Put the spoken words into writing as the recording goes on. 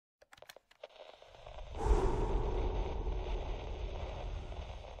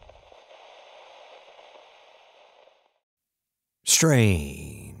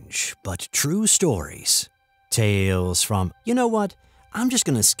Strange, but true stories. Tales from... You know what? I'm just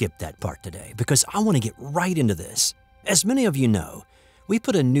going to skip that part today because I want to get right into this. As many of you know, we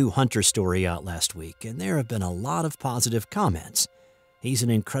put a new Hunter story out last week, and there have been a lot of positive comments. He's an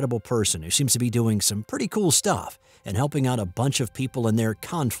incredible person who seems to be doing some pretty cool stuff and helping out a bunch of people in their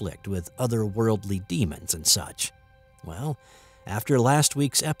conflict with otherworldly demons and such. Well, after last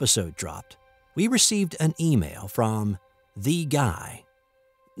week's episode dropped, we received an email from The Guy.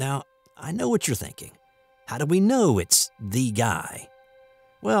 Now, I know what you're thinking. How do we know it's The Guy?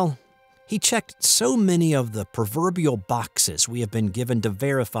 Well, he checked so many of the proverbial boxes we have been given to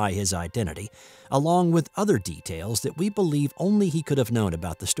verify his identity, along with other details that we believe only he could have known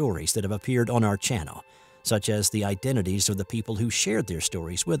about the stories that have appeared on our channel, such as the identities of the people who shared their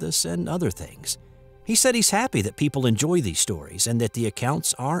stories with us and other things. He said he's happy that people enjoy these stories and that the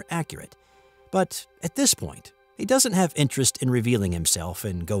accounts are accurate. But at this point, he doesn't have interest in revealing himself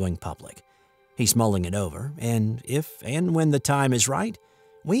and going public. He's mulling it over, and if and when the time is right,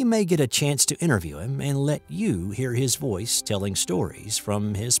 we may get a chance to interview him and let you hear his voice telling stories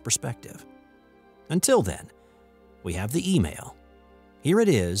from his perspective. Until then, we have the email. Here it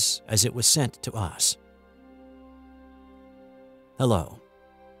is as it was sent to us. Hello,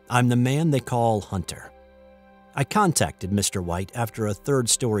 I'm the man they call Hunter. I contacted Mr. White after a third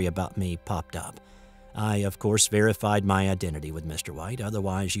story about me popped up. I, of course, verified my identity with Mr. White,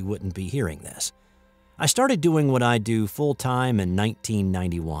 otherwise you wouldn't be hearing this. I started doing what I do full-time in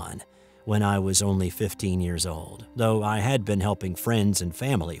 1991, when I was only 15 years old, though I had been helping friends and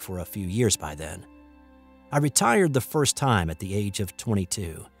family for a few years by then. I retired the first time at the age of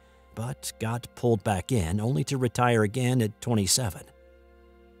 22, but got pulled back in only to retire again at 27.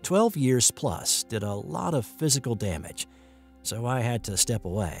 12 years plus did a lot of physical damage, so I had to step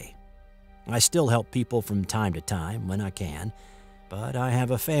away. I still help people from time to time when I can, but I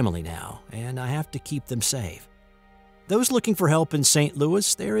have a family now, and I have to keep them safe. Those looking for help in St.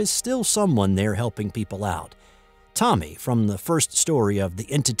 Louis, there is still someone there helping people out. Tommy, from the first story of The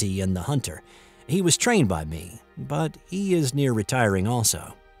Entity and the Hunter. He was trained by me, but he is near retiring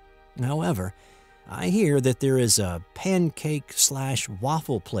also. However, I hear that there is a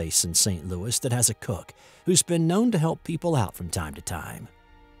pancake/waffle place in St. Louis that has a cook who's been known to help people out from time to time.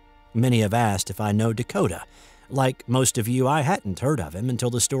 Many have asked if I know Dakota. Like most of you, I hadn't heard of him until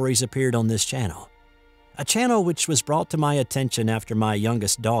the stories appeared on this channel. A channel which was brought to my attention after my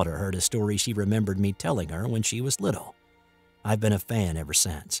youngest daughter heard a story she remembered me telling her when she was little. I've been a fan ever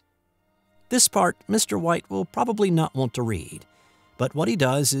since. This part Mr. White will probably not want to read, but what he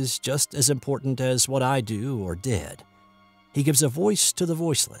does is just as important as what I do or did. He gives a voice to the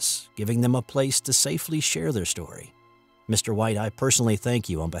voiceless, giving them a place to safely share their story. Mr. White, I personally thank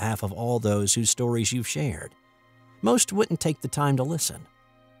you on behalf of all those whose stories you've shared. Most wouldn't take the time to listen.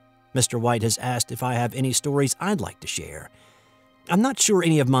 Mr. White has asked if I have any stories I'd like to share. I'm not sure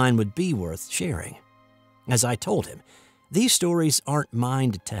any of mine would be worth sharing. As I told him, these stories aren't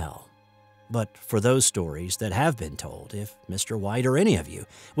mine to tell. But for those stories that have been told, if Mr. White or any of you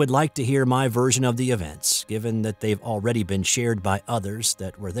would like to hear my version of the events, given that they've already been shared by others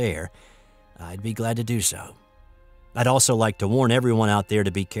that were there, I'd be glad to do so. I'd also like to warn everyone out there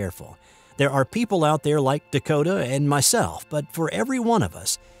to be careful. There are people out there like Dakota and myself, but for every one of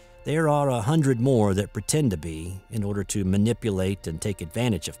us, there are 100 more that pretend to be in order to manipulate and take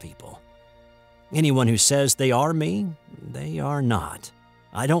advantage of people. Anyone who says they are me, they are not.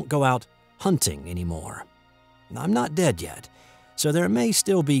 I don't go out hunting anymore. I'm not dead yet, so there may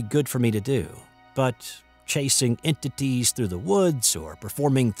still be good for me to do, but chasing entities through the woods or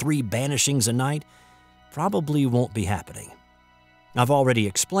performing 3 banishings a night probably won't be happening. I've already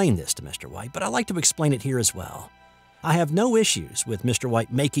explained this to Mr. White, but I'd like to explain it here as well. I have no issues with Mr.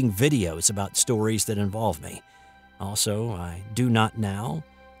 White making videos about stories that involve me. Also, I do not now,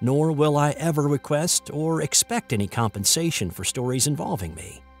 nor will I ever request or expect any compensation for stories involving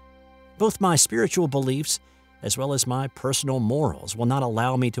me. Both my spiritual beliefs, as well as my personal morals, will not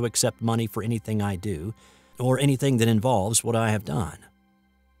allow me to accept money for anything I do, or anything that involves what I have done.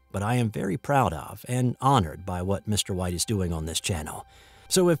 But I am very proud of and honored by what Mr. White is doing on this channel.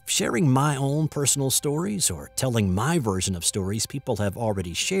 So if sharing my own personal stories or telling my version of stories people have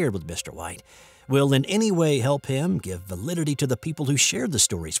already shared with Mr. White will in any way help him give validity to the people who shared the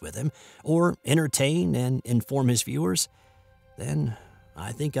stories with him, or entertain and inform his viewers, then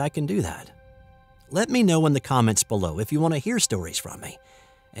I think I can do that. Let me know in the comments below if you want to hear stories from me,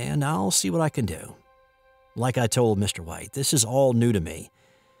 and I'll see what I can do. Like I told Mr. White, this is all new to me.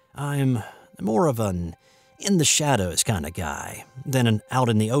 I'm more of an in-the-shadows kind of guy than an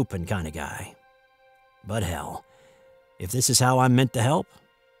out-in-the-open kind of guy. But hell, If this is how I'm meant to help,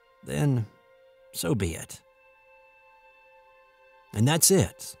 then so be it. And that's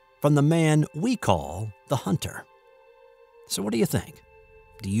it from the man we call the Hunter. So what do you think?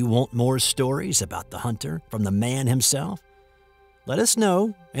 Do you want more stories about the Hunter from the man himself? Let us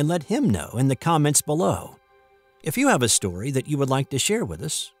know and let him know in the comments below. If you have a story that you would like to share with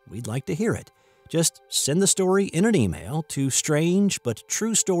us, we'd like to hear it. Just send the story in an email to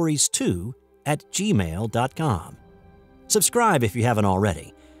strangebutTrueStories2@gmail.com. Subscribe if you haven't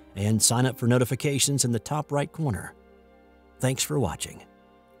already, and sign up for notifications in the top right corner. Thanks for watching.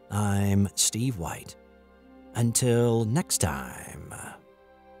 I'm Steve White. Until next time.